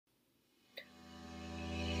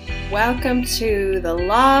Welcome to the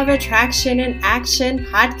Law of Attraction in Action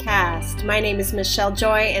podcast. My name is Michelle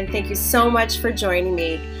Joy, and thank you so much for joining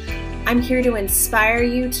me. I'm here to inspire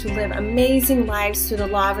you to live amazing lives through the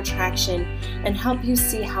law of attraction and help you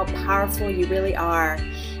see how powerful you really are.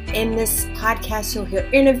 In this podcast, you'll hear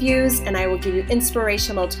interviews, and I will give you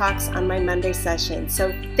inspirational talks on my Monday session.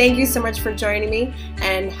 So thank you so much for joining me,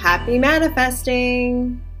 and happy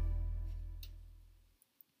manifesting.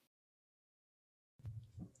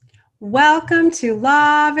 Welcome to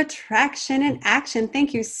Law of Attraction in Action.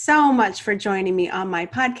 Thank you so much for joining me on my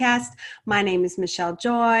podcast. My name is Michelle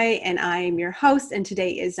Joy, and I am your host. And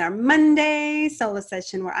today is our Monday solo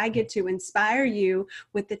session where I get to inspire you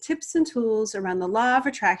with the tips and tools around the law of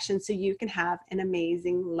attraction so you can have an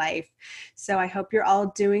amazing life. So I hope you're all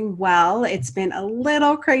doing well. It's been a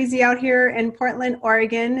little crazy out here in Portland,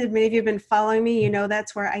 Oregon. If many of you have been following me, you know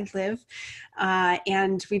that's where I live.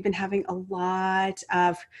 And we've been having a lot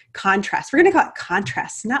of contrast. We're going to call it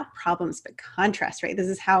contrast, not problems, but contrast, right? This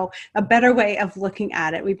is how a better way of looking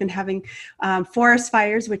at it. We've been having forest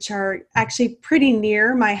fires, which are actually pretty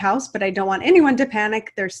near my house, but I don't want anyone to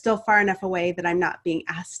panic. They're still far enough away that I'm not being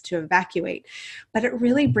asked to evacuate. But it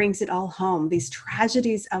really brings it all home. These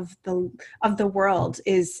tragedies of the world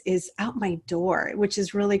is out my door, which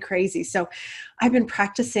is really crazy. So I've been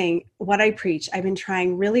practicing what I preach. I've been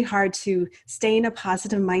trying really hard to stay in a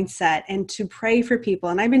positive mindset and to pray for people.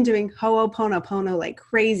 And I've been doing Ho'oponopono like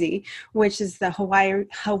crazy, which is the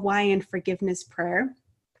Hawaiian forgiveness prayer.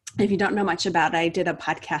 If you don't know much about it, I did a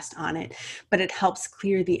podcast on it, but it helps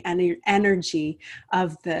clear the energy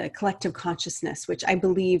of the collective consciousness, which I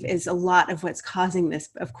believe is a lot of what's causing this.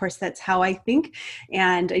 Of course, that's how I think.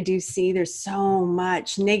 And I do see there's so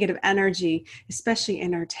much negative energy, especially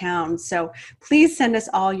in our town. So please send us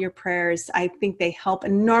all your prayers. I think they help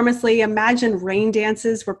enormously. Imagine rain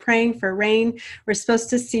dances. We're praying for rain. We're supposed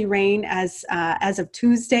to see rain as of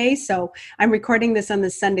Tuesday. So I'm recording this on the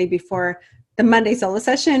Sunday before the Monday solo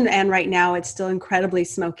session. And right now it's still incredibly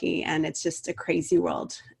smoky and it's just a crazy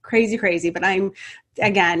world. Crazy. But I'm,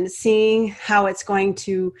 again, seeing how it's going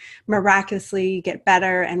to miraculously get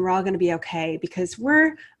better and we're all going to be okay because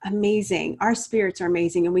we're amazing. Our spirits are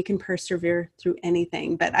amazing and we can persevere through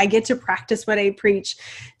anything. But I get to practice what I preach,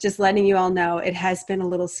 just letting you all know it has been a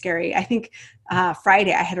little scary. I think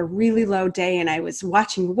Friday I had a really low day and I was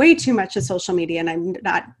watching way too much of social media and I'm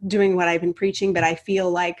not doing what I've been preaching, but I feel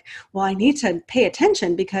like, well, I need to pay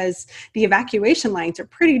attention because the evacuation lines are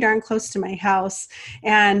pretty darn close to my house.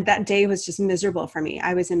 And that day was just miserable for me.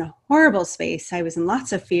 I was in a horrible space. I was in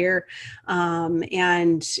lots of fear.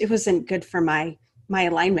 And it wasn't good for my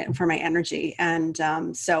alignment, for my energy. And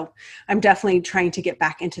so I'm definitely trying to get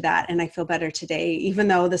back into that. And I feel better today, even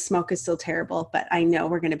though the smoke is still terrible, but I know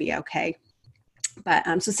we're going to be okay. But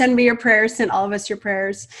so send me your prayers, send all of us your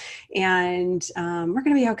prayers, and we're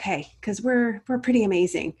going to be okay because we're pretty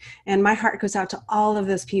amazing. And my heart goes out to all of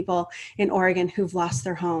those people in Oregon who've lost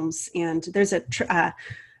their homes. And there's a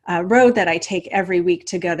road that I take every week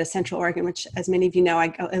to go to Central Oregon, which, as many of you know,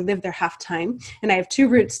 I live there half time, and I have two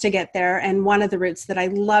routes to get there. And one of the routes that I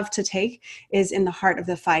love to take is in the heart of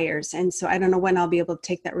the fires. And so I don't know when I'll be able to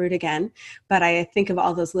take that route again, but I think of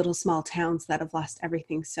all those little small towns that have lost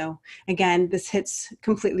everything. So again, this hits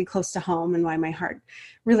completely close to home and why my heart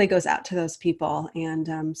really goes out to those people.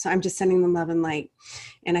 And so I'm just sending them love and light.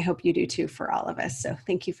 And I hope you do too for all of us. So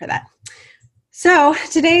thank you for that. So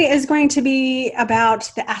today is going to be about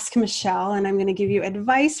the Ask Michelle, and I'm going to give you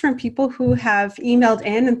advice from people who have emailed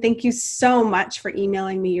in, and thank you so much for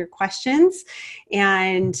emailing me your questions.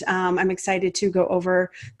 And I'm excited to go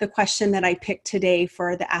over the question that I picked today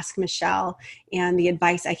for the Ask Michelle and the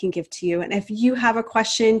advice I can give to you. And if you have a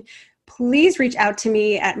question, please reach out to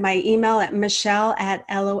me at my email at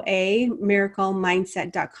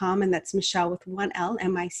michelle@loamiraclemindset.com. And that's Michelle with one L,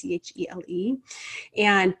 Michele.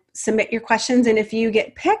 And submit your questions. And if you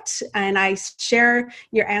get picked and I share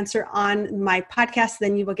your answer on my podcast,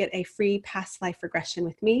 then you will get a free past life regression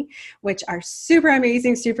with me, which are super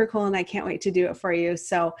amazing, super cool. And I can't wait to do it for you.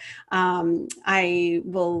 So I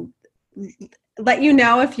will let you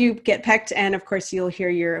know if you get picked. And of course, you'll hear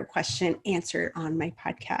your question answered on my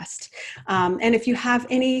podcast. And if you have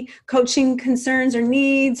any coaching concerns or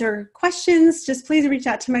needs or questions, just please reach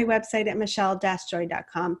out to my website at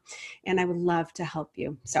michelle-joy.com. And I would love to help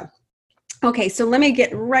you. So, okay, so let me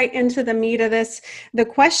get right into the meat of this. The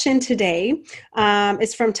question today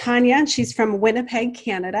is from Tanya, and she's from Winnipeg,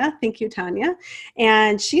 Canada. Thank you, Tanya.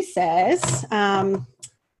 And she says,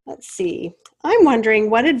 let's see. I'm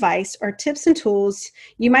wondering what advice or tips and tools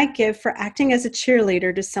you might give for acting as a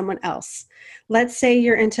cheerleader to someone else. Let's say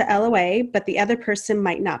you're into LOA, but the other person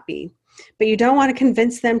might not be. but you don't want to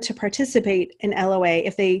convince them to participate in LOA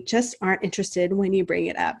if they just aren't interested when you bring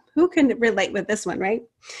it up. Who can relate with this one, right?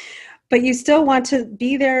 But you still want to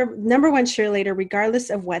be their number one cheerleader regardless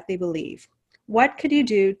of what they believe. What could you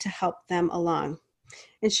do to help them along?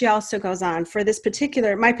 And she also goes on,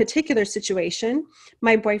 my particular situation,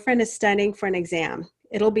 my boyfriend is studying for an exam.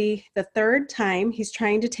 It'll be the third time he's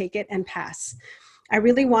trying to take it and pass. I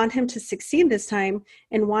really want him to succeed this time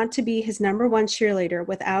and want to be his number one cheerleader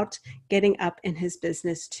without getting up in his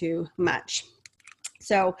business too much.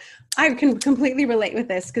 So I can completely relate with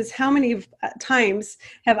this, because how many times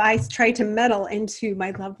have I tried to meddle into my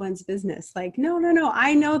loved one's business? Like, no,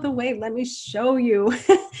 I know the way. Let me show you,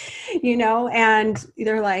 and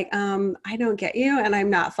they're like, I don't get you, and I'm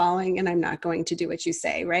not following, and I'm not going to do what you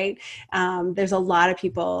say, right? There's a lot of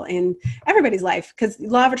people in everybody's life, because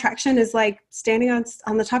law of attraction is like standing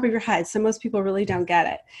on the top of your head. So most people really don't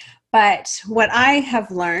get it. But what I have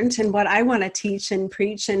learned and what I want to teach and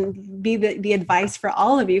preach and be the advice for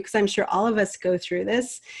all of you, because I'm sure all of us go through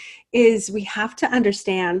this, is we have to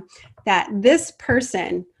understand that this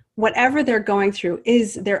person, whatever they're going through,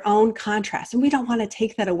 is their own contrast. And we don't want to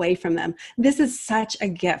take that away from them. This is such a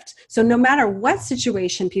gift. So no matter what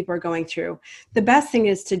situation people are going through, the best thing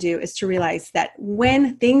is to realize that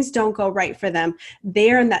when things don't go right for them,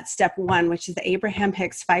 they're in that step one, which is the Abraham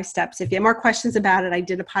Hicks 5 steps. If you have more questions about it, I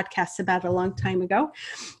did a podcast about it a long time ago.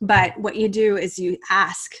 But what you do is you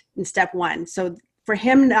ask in step one. So for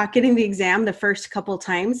him not getting the exam the first couple of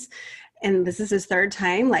times, and this is his third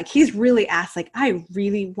time, like he's really asked, like, I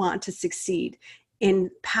really want to succeed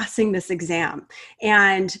in passing this exam.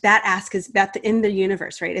 And that ask is that in the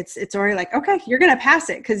universe, right? It's already like, okay, you're going to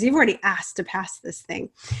pass it because you've already asked to pass this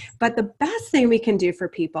thing. But the best thing we can do for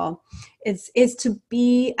people is to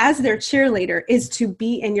be, as their cheerleader, is to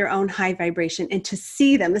be in your own high vibration and to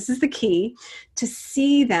see them. This is the key, to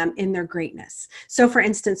see them in their greatness. So for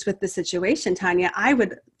instance, with the situation, Tanya, I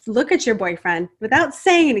would look at your boyfriend without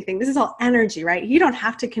saying anything. This is all energy, right? You don't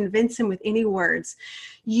have to convince him with any words.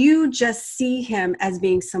 You just see him as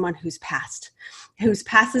being someone who's passed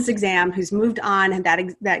this exam, who's moved on, and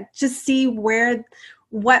that just see what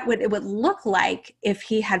it would look like if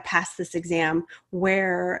he had passed this exam,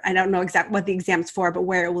 where I don't know exactly what the exam's for, but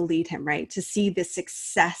where it will lead him, right? To see the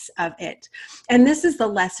success of it. And this is the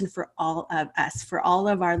lesson for all of us, for all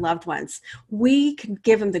of our loved ones. We can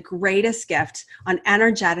give them the greatest gift on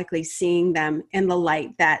energetically seeing them in the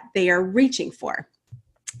light that they are reaching for.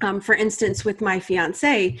 For instance, with my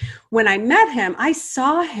fiance, when I met him, I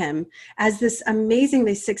saw him as this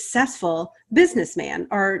amazingly successful businessman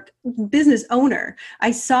or business owner. I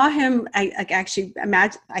saw him, I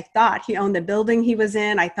thought he owned the building he was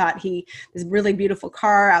in. I thought this really beautiful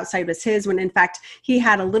car outside was his, when in fact he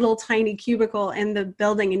had a little tiny cubicle in the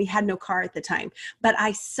building and he had no car at the time. But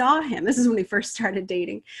I saw him, this is when we first started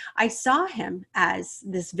dating, I saw him as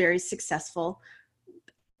this very successful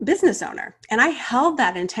business owner. And I held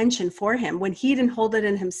that intention for him. When he didn't hold it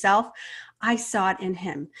in himself, I saw it in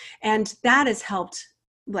him. And that has helped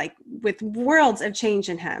like with worlds of change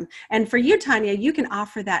in him. And for you, Tanya, you can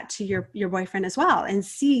offer that to your boyfriend as well and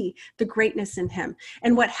see the greatness in him.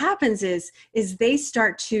 And what happens is they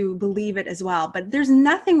start to believe it as well. But there's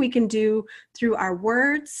nothing we can do through our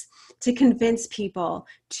words to convince people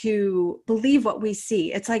to believe what we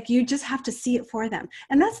see. It's like you just have to see it for them.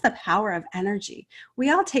 And that's the power of energy. We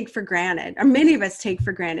all take for granted, or many of us take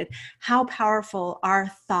for granted, how powerful our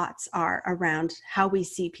thoughts are around how we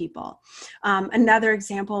see people. Another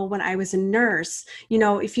example, when I was a nurse,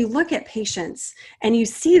 if you look at patients and you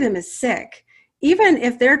see them as sick, even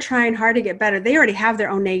if they're trying hard to get better, they already have their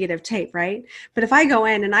own negative tape, right? But if I go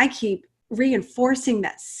in and I keep reinforcing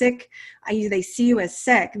that sick, they see you as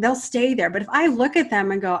sick, they'll stay there. But if I look at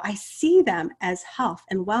them and go, I see them as health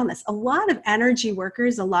and wellness. A lot of energy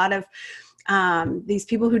workers, a lot of these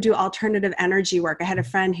people who do alternative energy work. I had a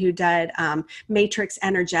friend who did matrix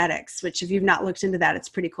energetics, which if you've not looked into that, it's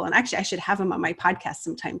pretty cool. And actually I should have him on my podcast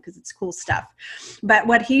sometime because it's cool stuff. But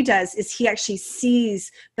what he does is he actually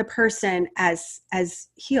sees the person as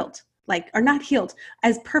healed. Or not healed,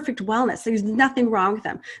 as perfect wellness. There's nothing wrong with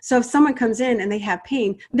them. So if someone comes in and they have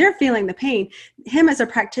pain, they're feeling the pain. Him as a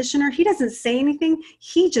practitioner, he doesn't say anything.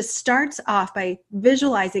 He just starts off by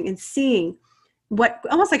visualizing and seeing what,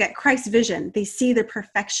 almost like at Christ's vision, they see the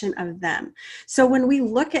perfection of them. So when we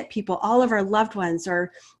look at people, all of our loved ones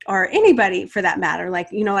or anybody for that matter, like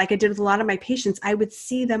I did with a lot of my patients, I would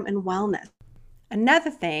see them in wellness.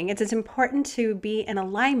 Another thing is it's important to be in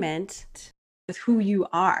alignment with who you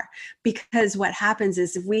are. Because what happens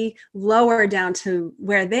is if we lower down to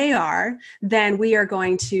where they are, then we are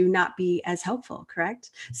going to not be as helpful,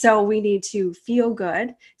 correct? So we need to feel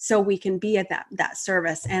good so we can be at that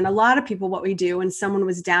service. And a lot of people, what we do when someone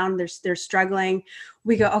was down, they're struggling,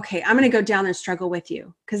 we go, okay, I'm going to go down there and struggle with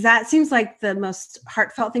you. Because that seems like the most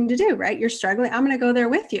heartfelt thing to do, right? You're struggling. I'm going to go there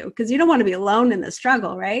with you because you don't want to be alone in the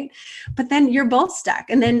struggle, right? But then you're both stuck.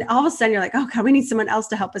 And then all of a sudden you're like, oh God, we need someone else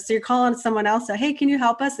to help us. So you're calling someone else. So, hey, can you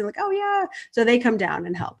help us? They're like, oh yeah. So they come down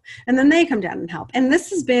and help. And then they come down and help. And this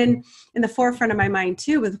has been in the forefront of my mind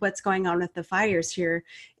too, with what's going on with the fires here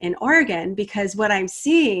in Oregon, because what I'm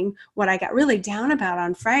seeing, what I got really down about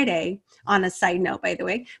on Friday, on a side note, by the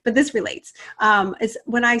way, but this relates, is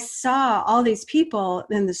when I saw all these people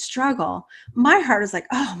in the struggle, my heart was like,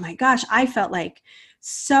 oh my gosh, I felt like,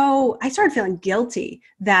 so I started feeling guilty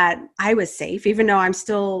that I was safe, even though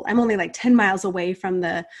I'm only like 10 miles away from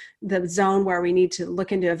the zone where we need to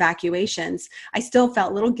look into evacuations. I still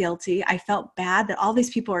felt a little guilty. I felt bad that all these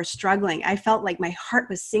people are struggling. I felt like my heart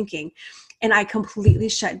was sinking. And I completely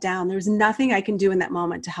shut down. There was nothing I can do in that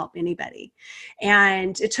moment to help anybody.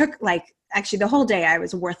 And it took actually the whole day I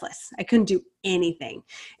was worthless. I couldn't do anything.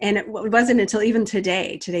 And it wasn't until even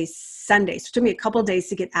today's Sunday. So it took me a couple of days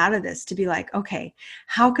to get out of this, to be like, okay,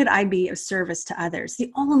 how could I be of service to others?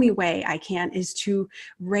 The only way I can is to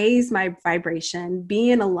raise my vibration, be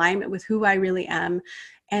in alignment with who I really am,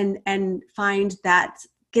 and find that,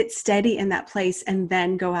 get steady in that place, and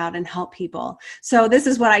then go out and help people. So this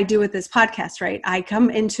is what I do with this podcast, right? I come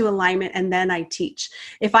into alignment and then I teach.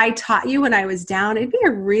 If I taught you when I was down, it'd be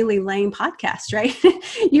a really lame podcast, right?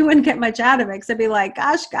 You wouldn't get much out of it, because I'd be like,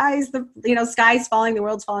 gosh, guys, the sky's falling, the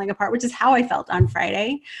world's falling apart, which is how I felt on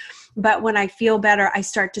Friday. But when I feel better, I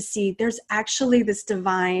start to see there's actually this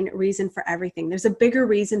divine reason for everything. There's a bigger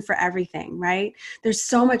reason for everything, right? There's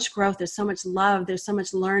so much growth. There's so much love. There's so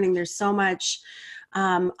much learning. There's so much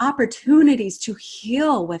opportunities to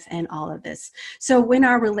heal within all of this. So when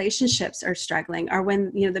our relationships are struggling, or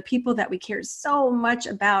when the people that we care so much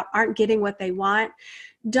about aren't getting what they want,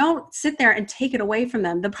 don't sit there and take it away from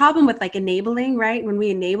them. The problem with enabling, right? When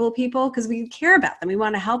we enable people because we care about them, we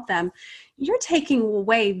want to help them, you're taking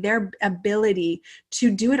away their ability to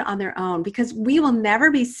do it on their own, because we will never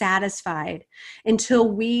be satisfied until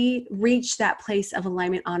we reach that place of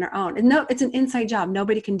alignment on our own. And no, it's an inside job.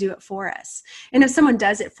 Nobody can do it for us. And if someone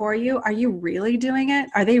does it for you, are you really doing it?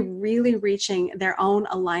 Are they really reaching their own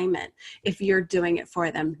alignment if you're doing it for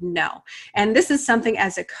them? No. And this is something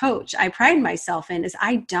as a coach I pride myself in, is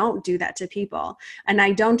I don't do that to people. And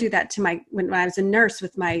I don't do that to when I was a nurse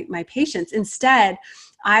with my patients. Instead,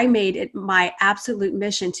 I made it my absolute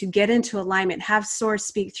mission to get into alignment, have Source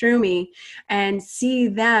speak through me, and see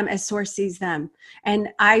them as Source sees them. And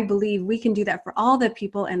I believe we can do that for all the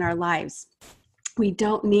people in our lives. We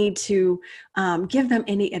don't need to give them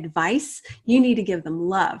any advice. You need to give them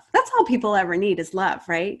love. That's all people ever need is love,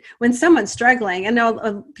 right? When someone's struggling, I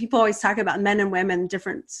know people always talk about men and women,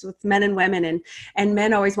 difference with men and women, and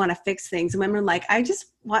men always want to fix things. And women are like, I just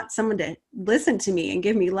want someone to listen to me and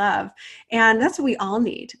give me love. And that's what we all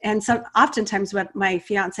need. And so oftentimes what my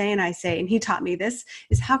fiance and I say, and he taught me this,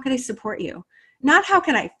 is how can I support you? Not how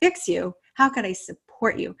can I fix you? How can I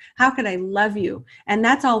support you? How can I love you? And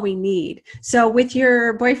that's all we need. So with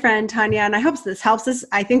your boyfriend, Tanya, and I hope this helps us.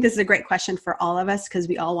 I think this is a great question for all of us, because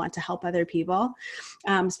we all want to help other people,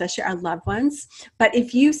 especially our loved ones. But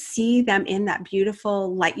if you see them in that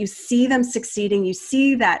beautiful light, you see them succeeding, you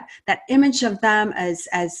see that image of them as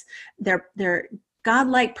their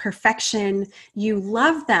godlike perfection, you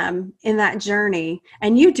love them in that journey,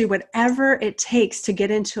 and you do whatever it takes to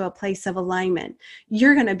get into a place of alignment,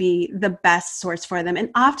 you're going to be the best source for them.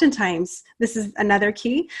 And oftentimes, this is another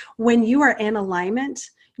key, when you are in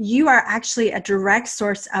alignment, you are actually a direct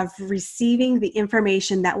source of receiving the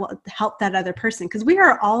information that will help that other person. Because we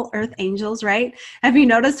are all earth angels, right? Have you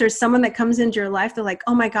noticed there's someone that comes into your life, they're like,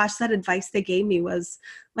 oh my gosh, that advice they gave me was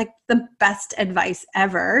like the best advice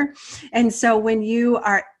ever. And so when you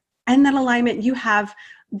are in that alignment, you have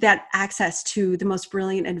that access to the most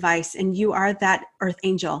brilliant advice, and you are that earth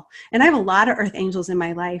angel. And I have a lot of earth angels in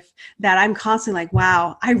my life that I'm constantly like,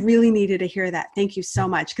 wow, I really needed to hear that. Thank you so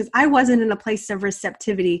much. Because I wasn't in a place of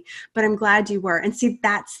receptivity, but I'm glad you were. And see,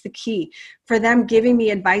 that's the key. For them giving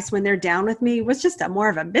me advice when they're down with me was just more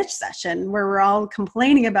of a bitch session where we're all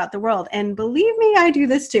complaining about the world. And believe me, I do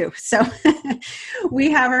this too. So we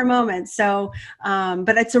have our moments. So,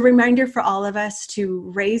 but it's a reminder for all of us to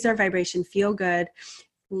raise our vibration, feel good,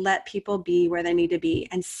 let people be where they need to be,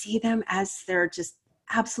 and see them as they're just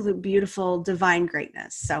absolute beautiful divine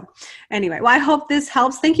greatness. So anyway, well, I hope this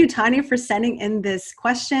helps. Thank you, Tanya, for sending in this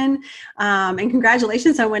question, and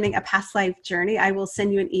congratulations on winning a past life journey. I will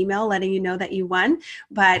send you an email letting you know that you won,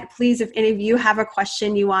 but please, if any of you have a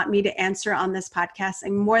question you want me to answer on this podcast,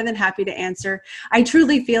 I'm more than happy to answer. I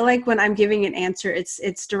truly feel like when I'm giving an answer,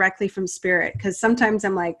 it's directly from spirit, because sometimes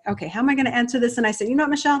I'm like, okay, how am I going to answer this? And I said, you know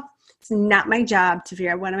what, Michelle, it's not my job to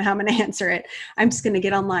figure out how I'm going to answer it. I'm just going to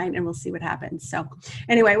get online and we'll see what happens. So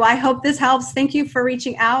anyway, well, I hope this helps. Thank you for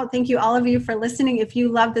reaching out. Thank you, all of you, for listening. If you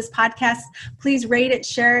love this podcast, please rate it,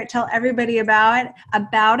 share it, tell everybody about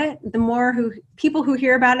it. The more people who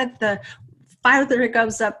hear about it, the farther it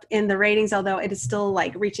goes up in the ratings, although it is still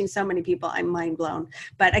like reaching so many people. I'm mind blown.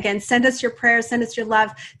 But again, send us your prayers, send us your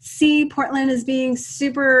love. See Portland as being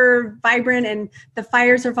super vibrant, and the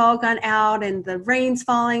fires have all gone out and the rain's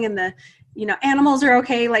falling and the animals are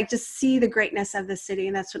okay. Like, just see the greatness of the city.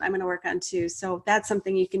 And that's what I'm going to work on too. So that's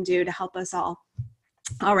something you can do to help us all.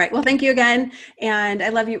 All right. Well, thank you again. And I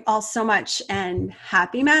love you all so much, and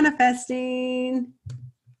happy manifesting.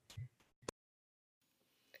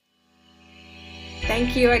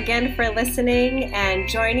 Thank you again for listening and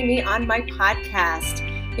joining me on my podcast.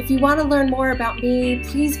 If you want to learn more about me,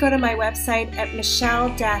 please go to my website at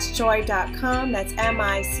michelle-joy.com. That's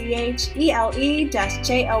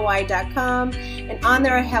michele-joy.com. And on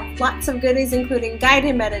there I have lots of goodies, including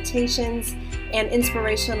guided meditations and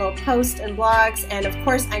inspirational posts and blogs. And of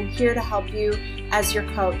course, I'm here to help you as your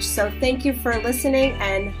coach. So thank you for listening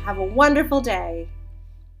and have a wonderful day.